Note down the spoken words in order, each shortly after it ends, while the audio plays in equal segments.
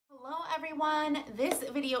Everyone, this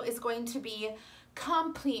video is going to be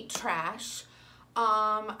complete trash.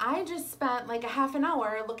 I just spent like a half an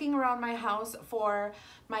hour looking around my house for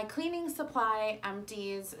my cleaning supply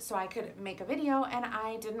empties so I could make a video, and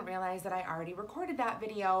I didn't realize that I already recorded that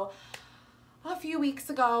video a few weeks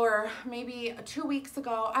ago, or maybe 2 weeks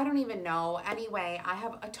ago. I don't even know. Anyway, I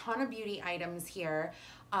have a ton of beauty items here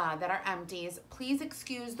that are empties. Please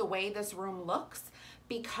excuse the way this room looks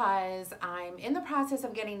because I'm in the process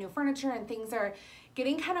of getting new furniture and things are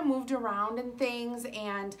getting kind of moved around and things,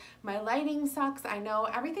 and my lighting sucks. I know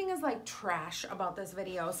everything is like trash about this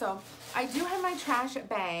video. So I do have my trash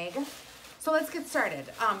bag. So let's get started.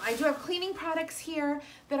 I do have cleaning products here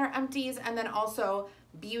that are empties, and then also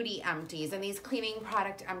beauty empties. And these cleaning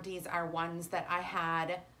product empties are ones that I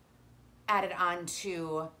had added on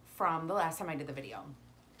to from the last time I did the video.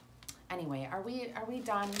 Anyway, are we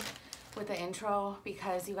done with the intro?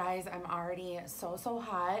 Because you guys, I'm already so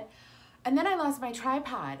hot. And then I lost my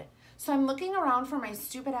tripod. So I'm looking around for my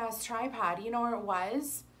stupid ass tripod. You know where it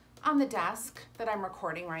was? On the desk that I'm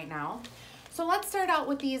recording right now. So let's start out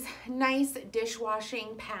with these nice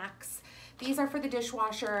dishwashing packs. These are for the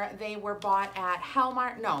dishwasher. They were bought at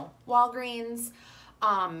Walgreens.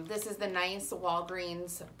 This is the nice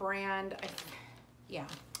Walgreens brand. Yeah.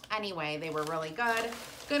 Anyway, they were really good.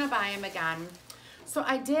 Gonna buy them again. So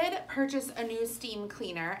I did purchase a new steam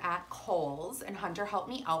cleaner at Kohl's, and Hunter helped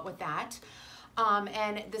me out with that.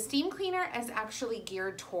 And the steam cleaner is actually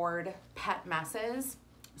geared toward pet messes.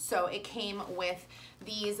 So it came with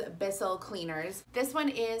these Bissell cleaners. This one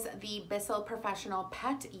is the Bissell Professional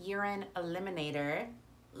Pet Urine Eliminator.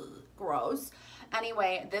 Ugh, gross.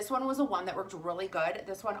 Anyway, this one was a one that worked really good.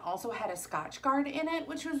 This one also had a Scotch Guard in it,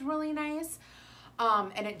 which was really nice.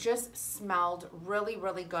 And it just smelled really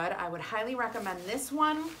good. I would highly recommend this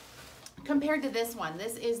one compared to this one.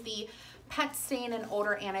 This is the Pet Stain and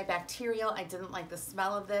Odor Antibacterial. I didn't like the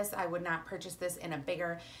smell of this. I would not purchase this in a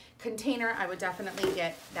bigger container. I would definitely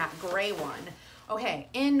get that gray one. Okay,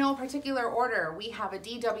 in no particular order, we have a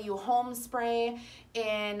DW Home Spray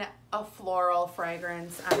in a floral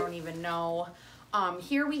fragrance. I don't even know.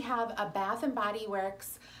 Here we have a Bath & Body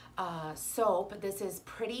Works soap. This is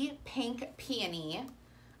Pretty Pink Peony.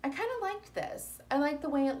 I kind of liked this. I like the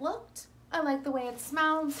way it looked. I like the way it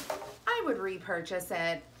smelled. I would repurchase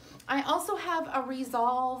it. I also have a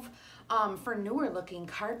Resolve for newer looking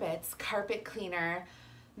carpets, carpet cleaner.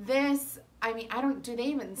 This, I mean, do they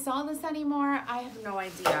even sell this anymore? I have no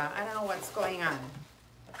idea. I don't know what's going on.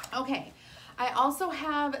 Okay, I also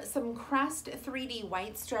have some Crest 3D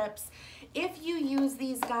white strips. If you use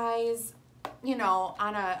these guys, you know,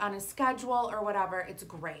 on a schedule or whatever, it's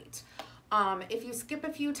great. If you skip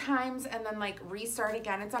a few times and then like restart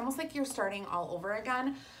again, it's almost like you're starting all over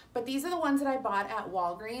again. But these are the ones that I bought at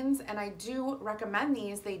Walgreens, and I do recommend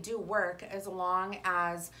these. They do work as long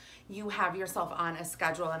as you have yourself on a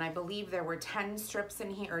schedule. And I believe there were 10 strips in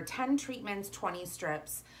here, or 10 treatments, 20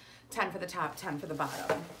 strips, 10 for the top, 10 for the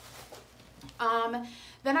bottom.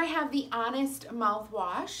 Then I have the Honest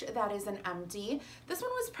mouthwash. That is an empty. This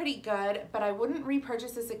one was pretty good, but I wouldn't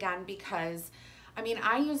repurchase this again because, I mean,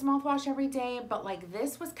 I use mouthwash every day, but like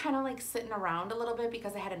this was kind of like sitting around a little bit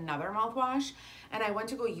because I had another mouthwash and I went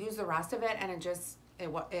to go use the rest of it and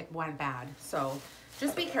it went bad. So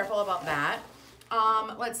just be careful about that.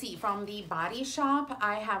 Let's see, from the Body Shop,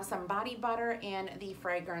 I have some body butter and the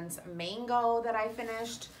fragrance Mango that I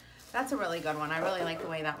finished. That's a really good one. I really like the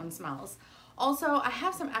way that one smells. Also, I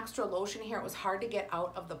have some extra lotion here. It was hard to get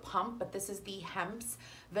out of the pump, but this is the Hemp's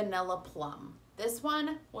Vanilla Plum. This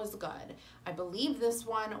one was good. I believe this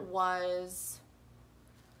one was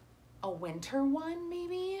a winter one,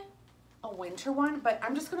 maybe? A winter one, but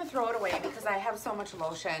I'm just gonna throw it away because I have so much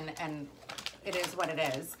lotion and it is what it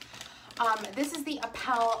is. This is the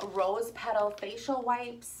Appel Rose Petal Facial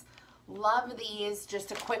Wipes. Love these.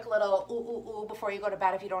 Just a quick little ooh before you go to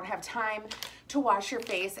bed if you don't have time to wash your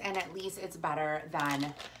face, and at least it's better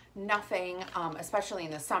than nothing, especially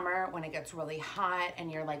in the summer when it gets really hot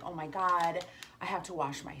and you're like, oh my God, I have to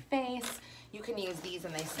wash my face. You can use these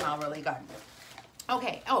and they smell really good.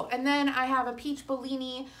 Okay, oh, and then I have a Peach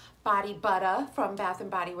Bellini Body Butter from Bath &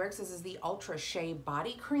 Body Works. This is the Ultra Shea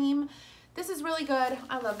Body Cream. This is really good.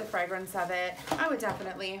 I love the fragrance of it. I would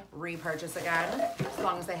definitely repurchase again as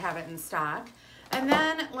long as they have it in stock. And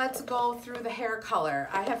then let's go through the hair color.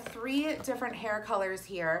 I have 3 different hair colors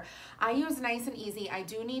here. I use Nice and Easy. I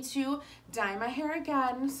do need to dye my hair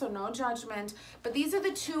again, so no judgment. But these are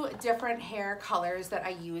the 2 different hair colors that I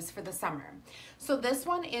use for the summer. So this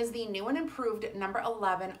one is the new and improved number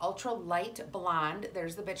 11 Ultra Light Blonde.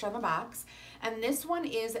 There's the bitch on the box. And this one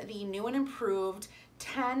is the new and improved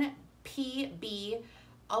 10 PB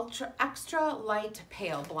Ultra Extra Light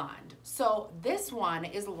Pale Blonde. So this one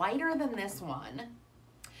is lighter than this one.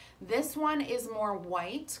 This one is more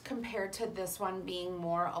white compared to this one being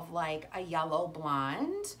more of like a yellow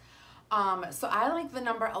blonde. So I like the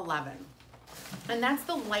number 11. And that's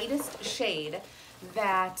the lightest shade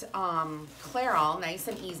that Clairol Nice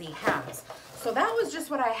and Easy has. So that was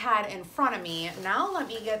just what I had in front of me. Now let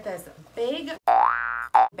me get this big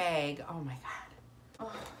bag. Oh my God.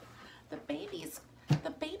 Oh, the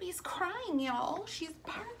baby's crying, y'all. She's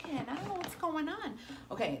barking. I don't know what's going on.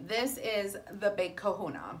 Okay, this is the big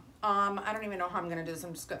kahuna. I don't even know how I'm gonna do this.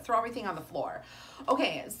 I'm just gonna throw everything on the floor.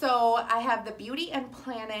 Okay, so I have the Beauty and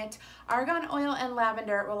Planet Argan Oil and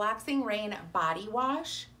Lavender Relaxing Rain Body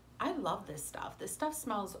Wash. I love this stuff. This stuff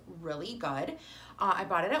smells really good. I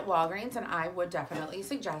bought it at Walgreens and I would definitely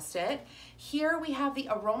suggest it. Here we have the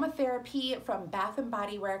Aromatherapy from Bath and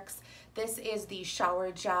Body Works. This is the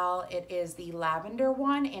shower gel. It is the lavender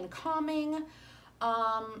one in calming.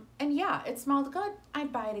 And yeah, it smelled good.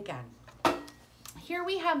 I'd buy it again. Here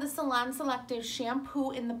we have the Salon Selective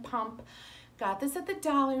Shampoo in the pump. Got this at the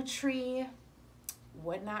Dollar Tree.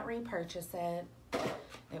 Would not repurchase it.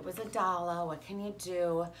 It was $1. What can you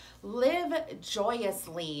do? Live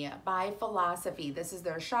Joyously by Philosophy. This is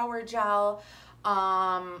their shower gel.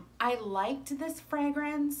 I liked this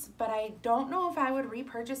fragrance, but I don't know if I would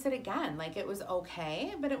repurchase it again. Like, it was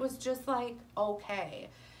okay, but it was just like okay.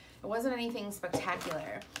 It wasn't anything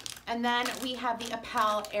spectacular. And then we have the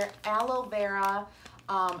Appel Aloe Vera,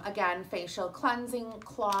 again, facial cleansing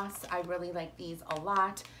cloths. I really like these a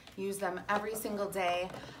lot. Use them every single day.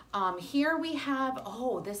 Here we have,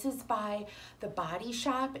 oh, this is by The Body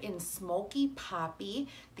Shop in Smoky Poppy.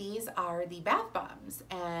 These are the bath bombs.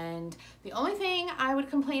 And the only thing I would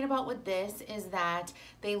complain about with this is that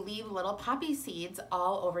they leave little poppy seeds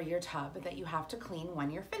all over your tub that you have to clean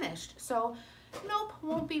when you're finished. So nope,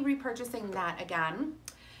 won't be repurchasing that again.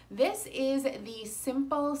 This is the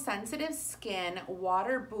Simple Sensitive Skin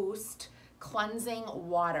Water Boost Cleansing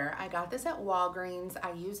Water. I got this at Walgreens.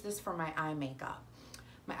 I use this for my eye makeup.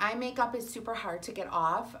 My eye makeup is super hard to get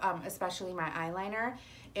off, especially my eyeliner.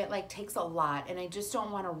 It like takes a lot and I just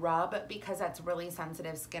don't want to rub because that's really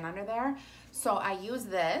sensitive skin under there. So I use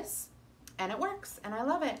this and it works and I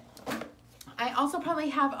love it. I also probably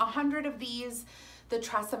have 100 of these. The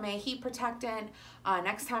Tresemme Heat Protectant.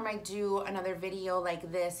 Next time I do another video like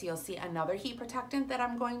this, you'll see another heat protectant that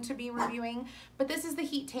I'm going to be reviewing. But this is the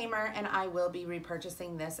Heat Tamer and I will be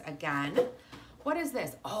repurchasing this again. What is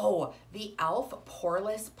this? Oh, the e.l.f.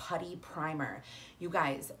 Poreless Putty Primer. You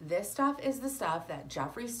guys, this stuff is the stuff that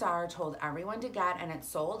Jeffree Star told everyone to get and it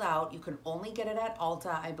sold out. You can only get it at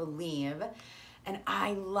Ulta, I believe. And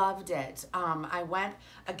I loved it. I went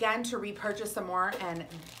again to repurchase some more and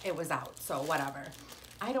it was out, so whatever.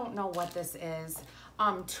 I don't know what this is.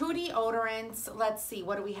 Two deodorants, let's see,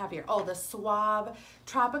 what do we have here? Oh, the Suave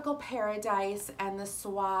Tropical Paradise and the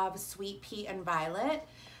Suave Sweet Pea and Violet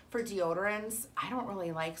for deodorants. I don't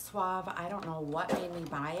really like Suave. I don't know what made me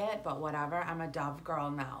buy it, but whatever, I'm a Dove girl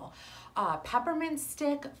now. Peppermint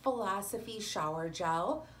Stick Philosophy Shower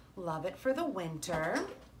Gel, love it for the winter.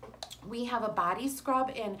 We have a body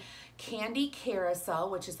scrub in Candy Carousel,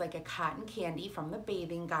 which is like a cotton candy from the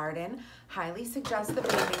Bathing Garden. Highly suggest the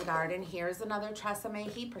Bathing Garden. Here's another Tresemme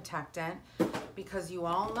Heat Protectant because you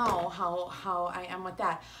all know how I am with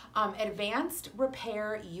that. Advanced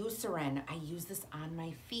Repair Eucerin. I use this on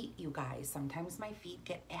my feet, you guys. Sometimes my feet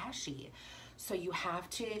get ashy. So you have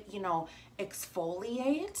to, you know,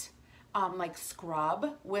 exfoliate. Like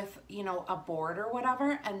scrub with, you know, a board or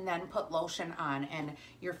whatever, and then put lotion on, and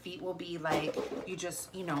your feet will be like you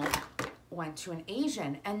just, you know, went to an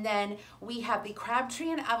Asian. And then we have the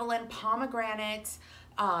Crabtree and Evelyn Pomegranate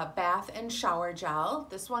Bath and Shower Gel.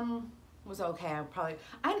 This one was okay.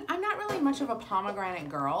 I'm not really much of a pomegranate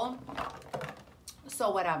girl, so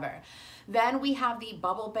whatever. Then we have the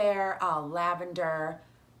Bubble Bear Lavender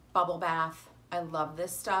Bubble Bath. I love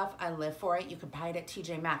this stuff. I live for it. You can buy it at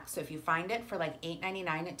TJ Maxx. So if you find it for like $8.99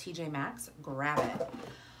 at TJ Maxx, grab it.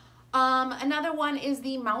 Another one is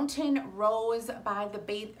the Mountain Rose by the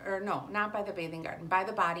not by the Bathing Garden, by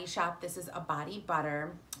the Body Shop. This is a body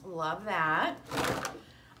butter. Love that.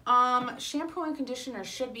 Shampoo and conditioner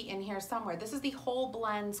should be in here somewhere. This is the Whole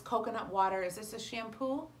Blends Coconut Water. Is this a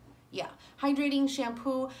shampoo? Yeah, hydrating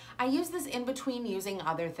shampoo. I use this in between using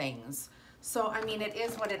other things. So, I mean, it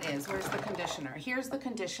is what it is. Where's the conditioner? Here's the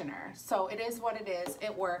conditioner. So it is what it is.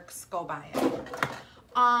 It works. Go buy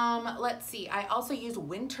it. Let's see. I also use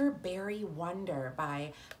Winter Berry Wonder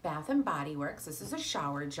by Bath and Body Works. This is a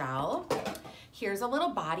shower gel. Here's a little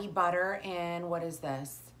body butter in, what is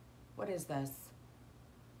this? What is this?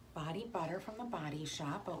 body butter from the Body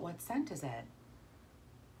Shop, but what scent is it?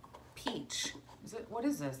 Peach. Is it, what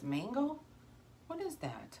is this, mango? What is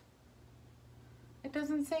that? It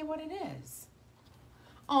doesn't say what it is.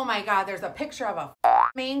 Oh my God, there's a picture of a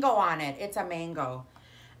mango on it. It's a mango.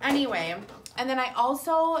 Anyway, and then I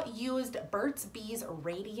also used Burt's Bees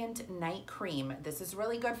Radiant Night Cream. This is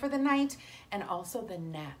really good for the night and also the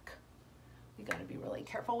neck. We gotta be really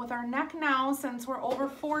careful with our neck now since we're over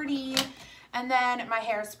 40. And then my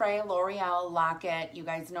hairspray, L'Oreal Lock-It. You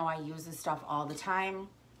guys know I use this stuff all the time.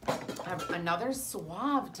 I have another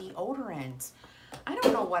Suave deodorant. I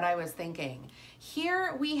don't know what I was thinking.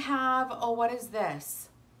 Here we have, oh, what is this?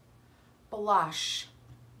 Blush.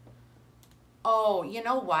 Oh, you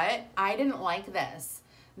know what? I didn't like this.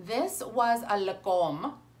 This was a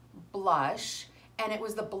Lacombe blush, and it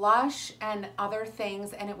was the blush and other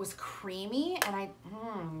things, and it was creamy, and I,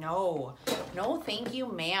 no, thank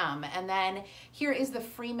you, ma'am. And then here is the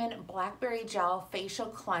Freeman Blackberry Gel Facial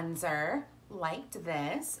Cleanser. Liked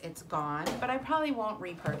this. It's gone, but I probably won't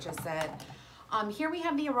repurchase it. Here we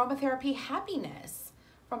have the Aromatherapy Happiness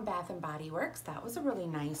from Bath & Body Works. That was a really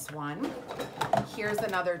nice one. Here's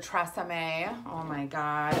another Tresemme. Oh my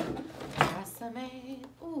God. Tresemme.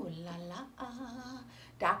 Ooh la la.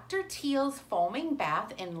 Dr. Teal's Foaming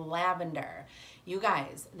Bath in Lavender. You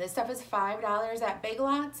guys, this stuff is $5 at Big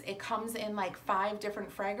Lots. It comes in like 5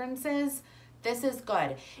 different fragrances. This is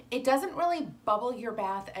good. It doesn't really bubble your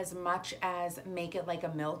bath as much as make it like a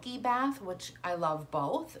milky bath, which I love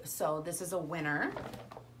both. So this is a winner.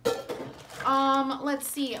 Let's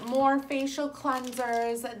see, more facial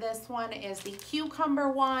cleansers. This one is the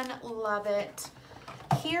cucumber one. Love it.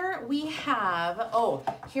 Here we have, oh,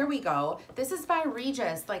 here we go. This is by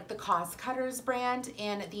Regis, like the Cost Cutters brand,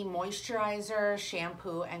 in the moisturizer,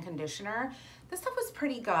 shampoo, and conditioner. This stuff was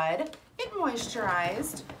pretty good. It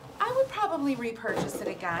moisturized. I would probably repurchase it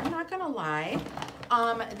again, not gonna lie.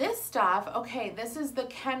 This stuff, okay, this is the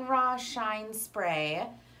Kenra Shine Spray.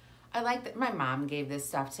 I like that. My mom gave this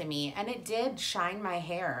stuff to me, and it did shine my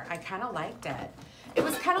hair. I kind of liked it. It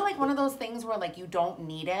was kind of like one of those things where like you don't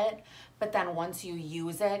need it, but then once you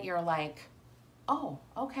use it, you're like, oh,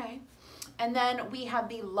 okay. And then we have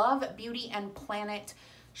the Love Beauty and Planet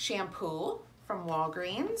shampoo from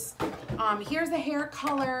Walgreens. Here's a hair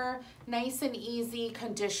color, nice and easy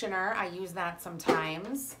conditioner. I use that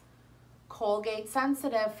sometimes. Colgate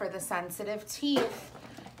Sensitive for the sensitive teeth.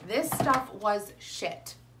 This stuff was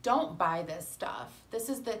shit. Don't buy this stuff. This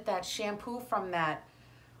is that shampoo from that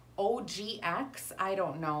OGX. I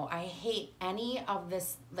don't know. I hate any of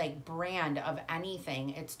this like brand of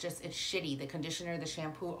anything. It's shitty. The conditioner, the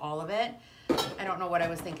shampoo, all of it. I don't know what I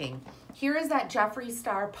was thinking. Here is that Jeffree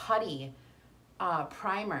Star Putty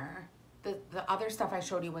primer. The other stuff I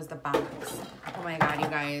showed you was the box. Oh my God, you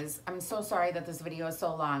guys. I'm so sorry that this video is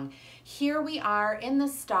so long. Here we are in the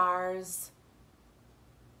Stars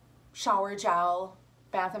shower gel,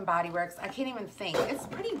 Bath & Body Works. I can't even think. It's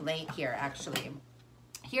pretty late here, actually.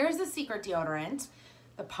 Here's the Secret deodorant,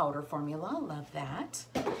 the powder formula. Love that.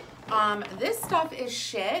 This stuff is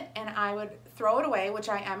shit, and I would throw it away, which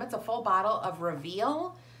I am. It's a full bottle of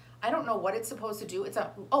Reveal. I don't know what it's supposed to do. It's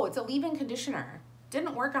a leave-in conditioner.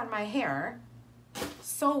 Didn't work on my hair.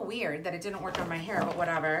 So weird that it didn't work on my hair, but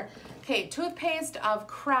whatever. Okay, toothpaste of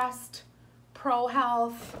Crest Pro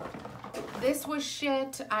Health. This was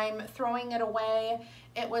shit. I'm throwing it away.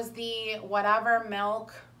 It was the whatever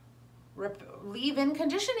milk leave-in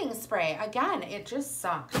conditioning spray. Again, it just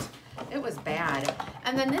sucked. It was bad.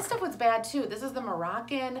 And then this stuff was bad too. This is the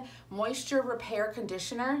Moroccan Moisture Repair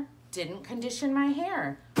Conditioner. Didn't condition my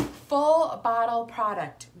hair. Full bottle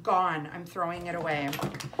product, gone. I'm throwing it away.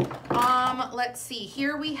 Let's see.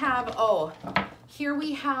 Here we have, here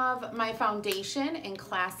we have my foundation in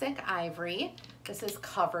Classic Ivory. This is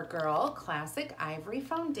CoverGirl Classic Ivory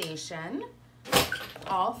Foundation.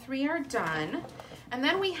 All 3 are done. And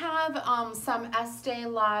then we have some Estee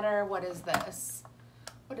Lauder. What is this?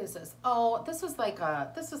 What is this? Oh, this is like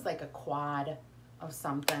a quad of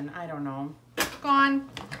something. I don't know. Gone.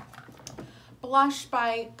 Blush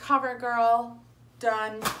by CoverGirl.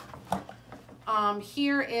 Done.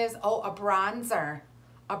 Here is, a bronzer.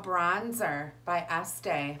 A bronzer by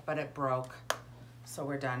Estee, but it broke. So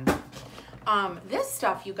we're done. This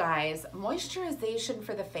stuff, you guys, moisturization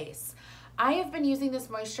for the face. I have been using this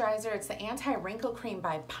moisturizer. It's the Anti-Wrinkle Cream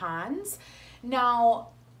by Pond's. Now,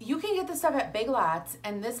 you can get this stuff at Big Lots,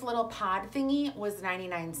 and this little pod thingy was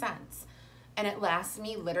 99 cents. And it lasts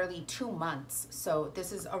me literally 2 months. So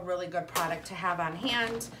this is a really good product to have on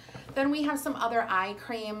hand. Then we have some other eye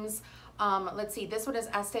creams. Let's see, this one is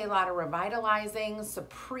Estee Lauder Revitalizing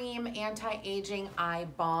Supreme Anti-Aging Eye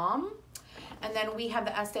Balm. And then we have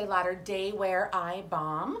the Estee Lauder Day Wear Eye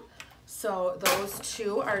Balm. So those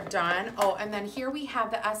two are done. Oh, and then here we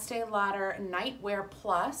have the Estee Lauder Night Wear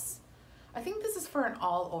Plus. I think this is for an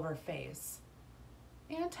all over face.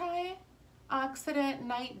 Antioxidant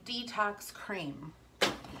Night Detox Cream.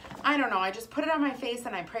 I don't know, I just put it on my face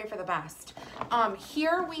and I pray for the best.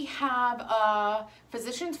 Here we have a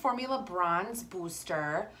Physicians Formula Bronze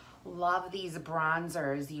Booster. Love these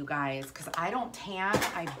bronzers, you guys, because I don't tan,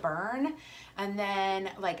 I burn, and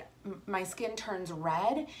then like my skin turns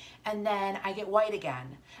red, and then I get white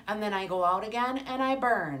again, and then I go out again and I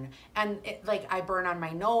burn, and like I burn on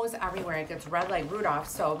my nose, everywhere it gets red like Rudolph,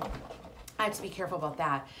 so I have to be careful about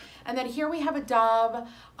that. And then here we have a Dove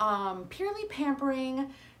Purely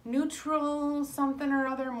Pampering Neutral something or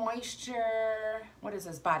other moisture, what is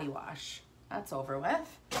this, body wash. That's over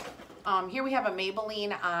with. Here we have a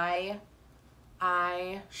Maybelline eye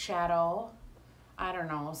shadow. I don't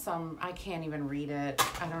know, I can't even read it.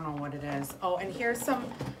 I don't know what it is. Oh, and here's some,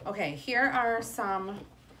 okay, here are some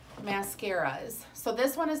mascaras. So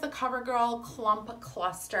this one is the CoverGirl Clump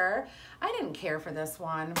Cluster. I didn't care for this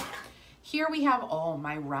one. Here we have, oh,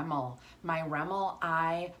 my Rimmel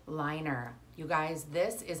eyeliner. You guys,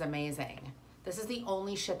 this is amazing. This is the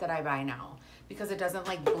only shit that I buy now because it doesn't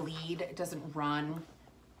like bleed, it doesn't run.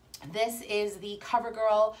 This is the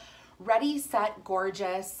CoverGirl Ready Set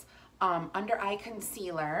Gorgeous Under Eye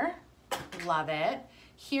Concealer. Love it.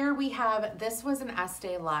 Here we have, this was an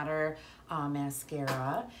Estee Lauder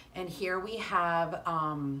mascara. And here we have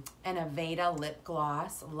an Aveda lip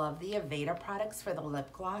gloss. Love the Aveda products for the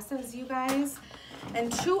lip glosses, you guys.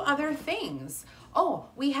 And two other things. Oh,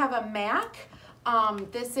 we have a MAC.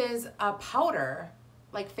 This is a powder,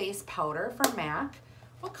 like face powder for MAC.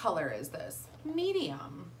 What color is this?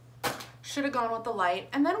 Medium. Should have gone with the light.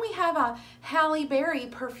 And then we have a Halle Berry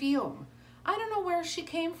perfume. I don't know where she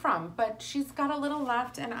came from, but she's got a little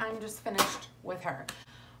left and I'm just finished with her.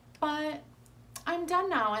 But I'm done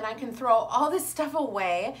now and I can throw all this stuff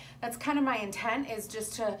away. That's kind of my intent, is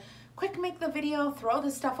just to quick make the video, throw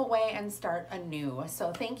the stuff away and start anew.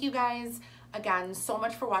 So thank you guys again so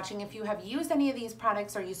much for watching. If you have used any of these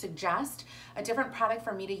products or you suggest a different product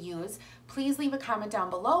for me to use, please leave a comment down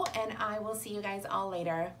below and I will see you guys all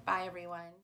later. Bye everyone.